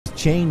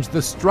changed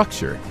the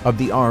structure of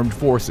the armed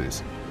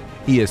forces.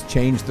 He has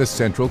changed the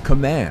central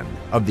command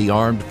of the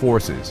armed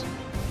forces.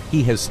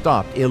 He has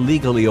stopped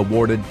illegally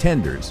awarded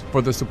tenders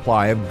for the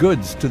supply of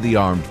goods to the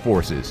armed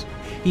forces.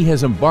 He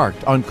has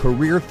embarked on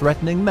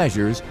career-threatening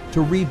measures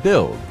to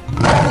rebuild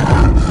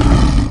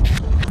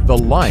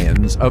the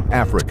Lions of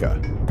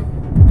Africa.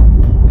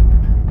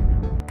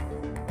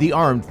 The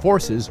armed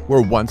forces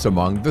were once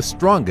among the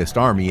strongest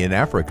army in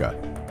Africa,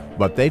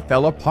 but they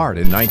fell apart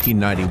in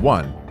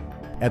 1991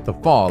 at the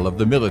fall of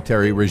the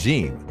military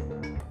regime.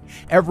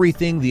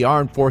 Everything the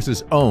armed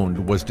forces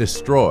owned was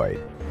destroyed,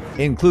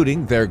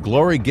 including their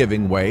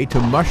glory-giving way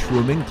to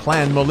mushrooming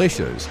clan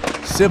militias,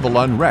 civil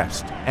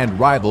unrest, and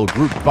rival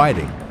group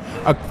fighting.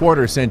 A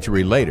quarter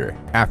century later,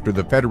 after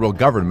the federal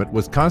government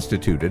was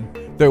constituted,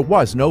 there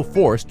was no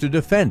force to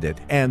defend it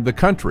and the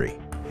country.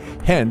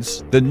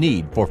 Hence, the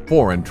need for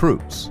foreign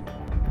troops.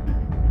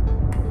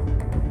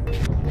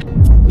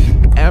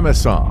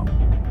 AMISOM.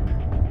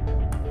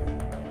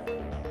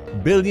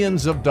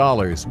 Billions of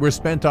dollars were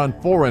spent on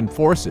foreign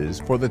forces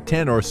for the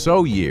 10 or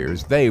so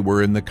years they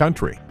were in the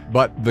country.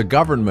 But the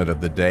government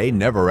of the day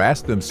never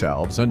asked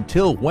themselves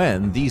until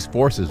when these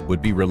forces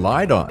would be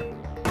relied on.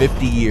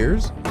 50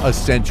 years, a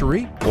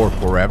century, or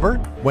forever?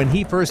 When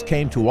he first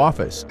came to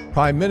office,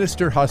 Prime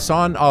Minister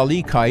Hassan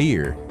Ali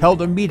Kheyre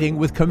held a meeting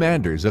with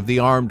commanders of the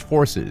armed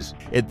forces.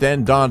 It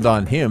then dawned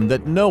on him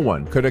that no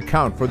one could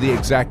account for the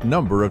exact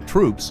number of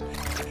troops,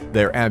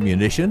 their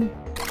ammunition,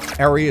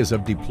 areas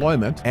of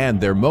deployment,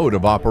 and their mode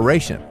of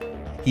operation.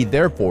 He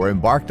therefore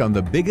embarked on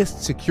the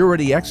biggest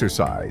security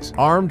exercise,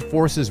 Armed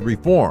Forces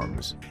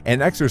Reforms,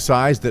 an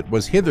exercise that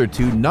was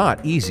hitherto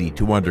not easy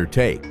to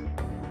undertake.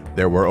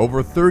 There were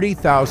over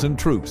 30,000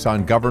 troops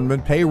on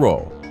government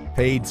payroll,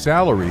 paid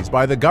salaries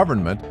by the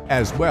government,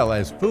 as well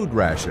as food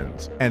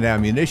rations and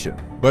ammunition,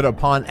 but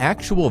upon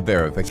actual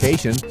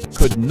verification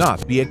could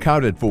not be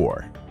accounted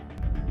for.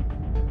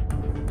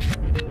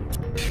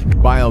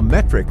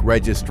 Biometric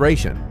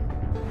registration.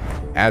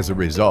 As a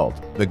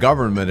result, the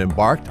government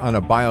embarked on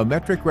a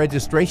biometric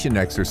registration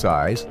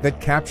exercise that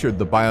captured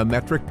the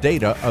biometric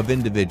data of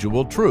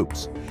individual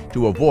troops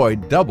to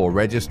avoid double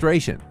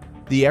registration.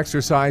 The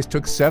exercise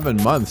took 7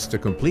 months to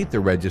complete the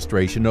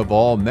registration of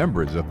all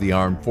members of the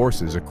armed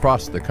forces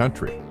across the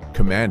country.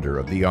 Commander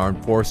of the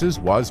armed forces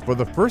was for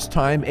the first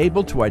time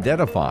able to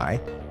identify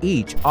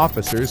each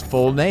officer's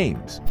full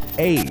names,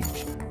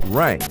 age,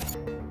 rank,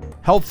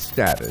 health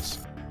status,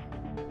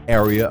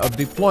 area of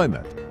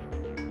deployment,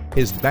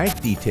 his bank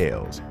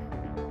details,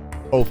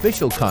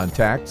 official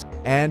contacts,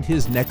 and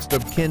his next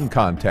of kin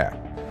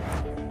contact.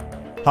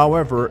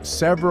 However,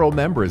 several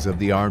members of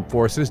the armed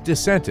forces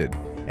dissented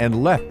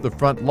and left the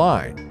front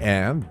line,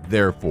 and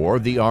therefore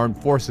the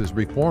armed forces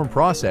reform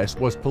process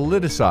was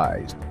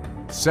politicized.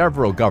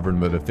 Several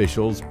government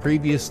officials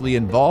previously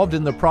involved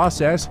in the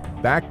process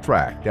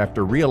backtracked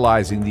after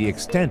realizing the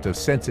extent of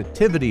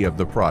sensitivity of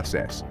the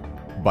process.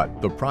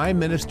 But the Prime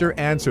Minister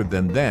answered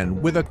them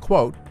then with a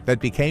quote that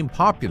became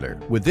popular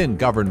within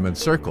government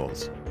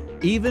circles.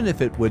 "Even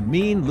if it would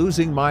mean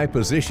losing my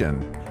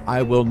position,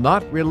 I will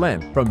not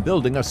relent from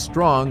building a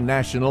strong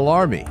national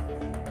army.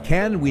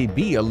 Can we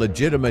be a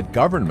legitimate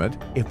government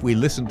if we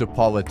listen to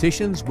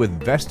politicians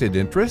with vested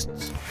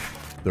interests?"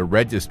 The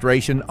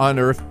registration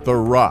unearthed the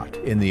rot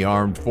in the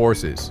armed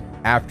forces.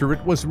 After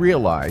it was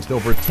realized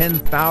over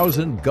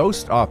 10,000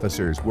 ghost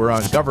officers were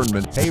on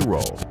government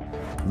payroll,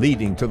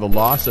 leading to the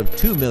loss of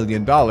 $2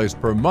 million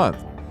per month,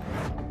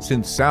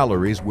 since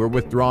salaries were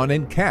withdrawn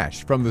in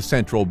cash from the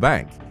central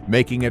bank,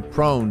 making it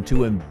prone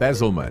to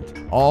embezzlement.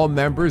 All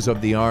members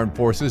of the armed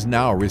forces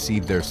now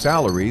receive their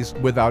salaries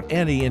without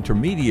any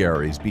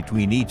intermediaries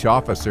between each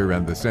officer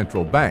and the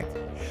central bank,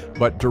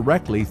 but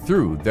directly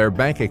through their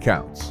bank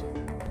accounts.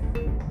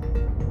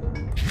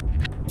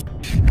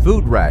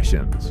 Food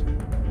rations.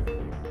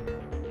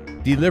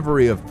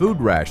 Delivery of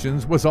food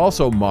rations was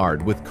also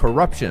marred with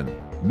corruption,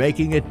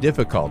 making it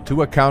difficult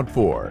to account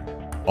for.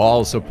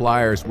 All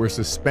suppliers were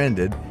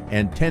suspended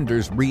and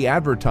tenders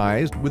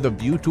re-advertised with a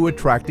view to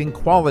attracting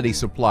quality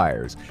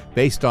suppliers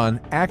based on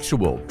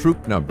actual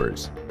troop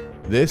numbers.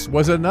 This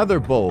was another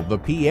bull the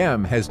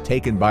PM has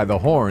taken by the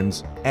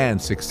horns and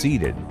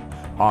succeeded.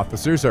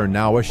 Officers are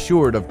now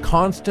assured of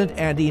constant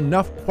and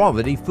enough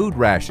quality food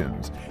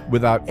rations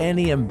without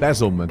any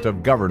embezzlement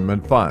of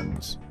government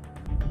funds.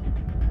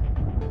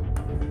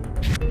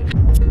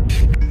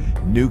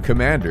 New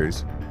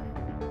commanders.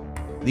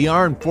 The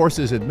Armed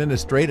Forces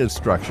administrative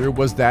structure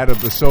was that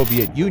of the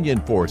Soviet Union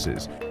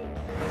forces,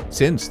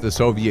 since the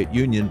Soviet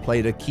Union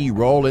played a key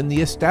role in the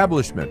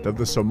establishment of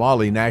the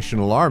Somali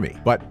National Army.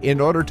 But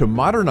in order to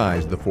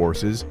modernize the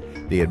forces,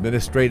 the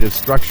administrative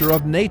structure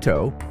of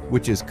NATO,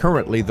 which is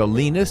currently the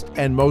leanest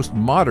and most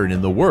modern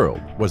in the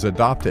world, was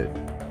adopted.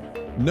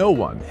 No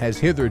one has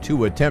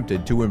hitherto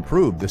attempted to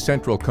improve the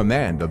central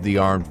command of the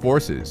armed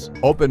forces.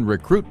 Open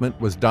recruitment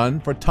was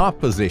done for top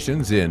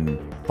positions in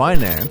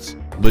finance,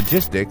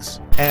 logistics,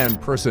 and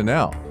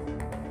personnel.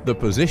 The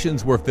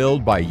positions were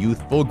filled by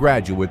youthful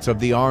graduates of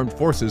the armed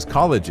forces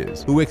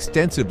colleges who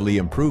extensively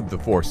improved the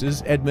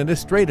forces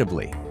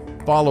administratively.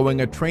 Following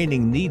a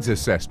training needs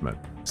assessment,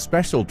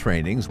 special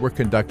trainings were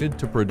conducted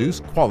to produce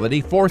quality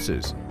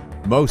forces.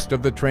 Most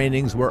of the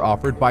trainings were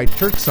offered by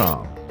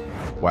Turksom,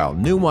 while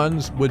new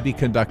ones would be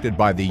conducted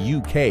by the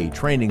UK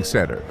Training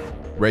Centre.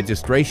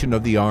 Registration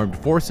of the armed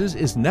forces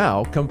is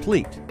now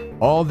complete.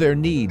 All their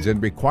needs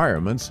and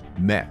requirements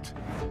met.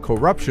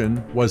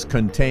 Corruption was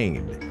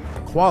contained.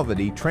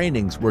 Quality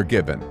trainings were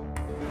given,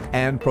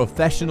 and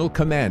professional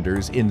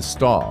commanders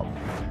installed.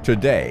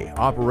 Today,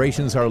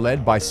 operations are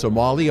led by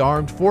Somali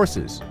Armed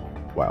Forces,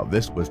 while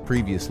this was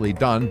previously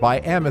done by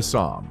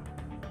AMISOM.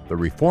 The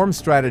reform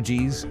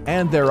strategies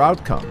and their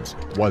outcomes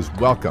was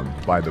welcomed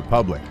by the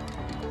public.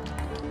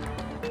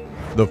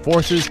 The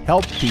forces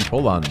help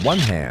people on one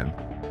hand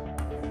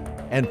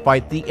and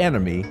fight the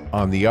enemy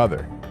on the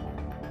other.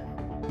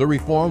 The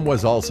reform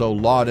was also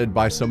lauded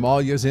by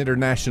Somalia's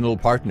international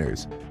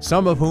partners,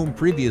 some of whom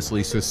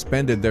previously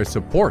suspended their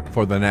support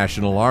for the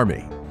National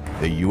Army.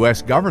 The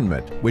U.S.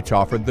 government, which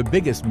offered the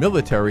biggest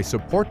military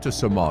support to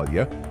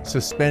Somalia,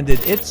 suspended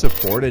its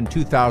support in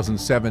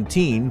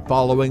 2017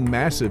 following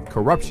massive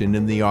corruption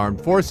in the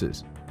armed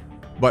forces.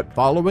 But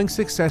following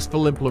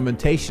successful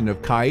implementation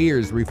of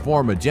Kheyre's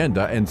reform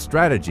agenda and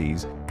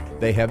strategies,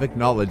 they have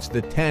acknowledged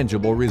the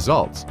tangible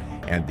results,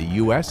 and the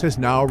U.S. has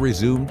now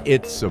resumed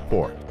its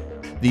support.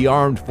 The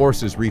armed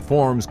forces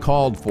reforms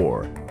called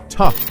for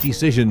tough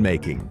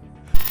decision-making,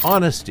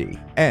 honesty,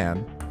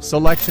 and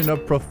selection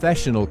of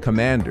professional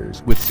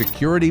commanders with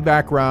security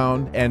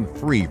background and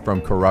free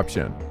from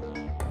corruption.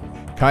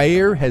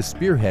 Kheyre has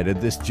spearheaded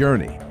this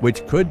journey,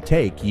 which could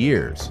take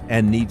years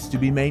and needs to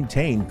be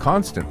maintained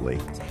constantly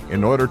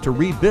in order to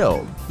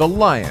rebuild the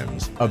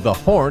lions of the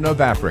Horn of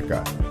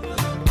Africa.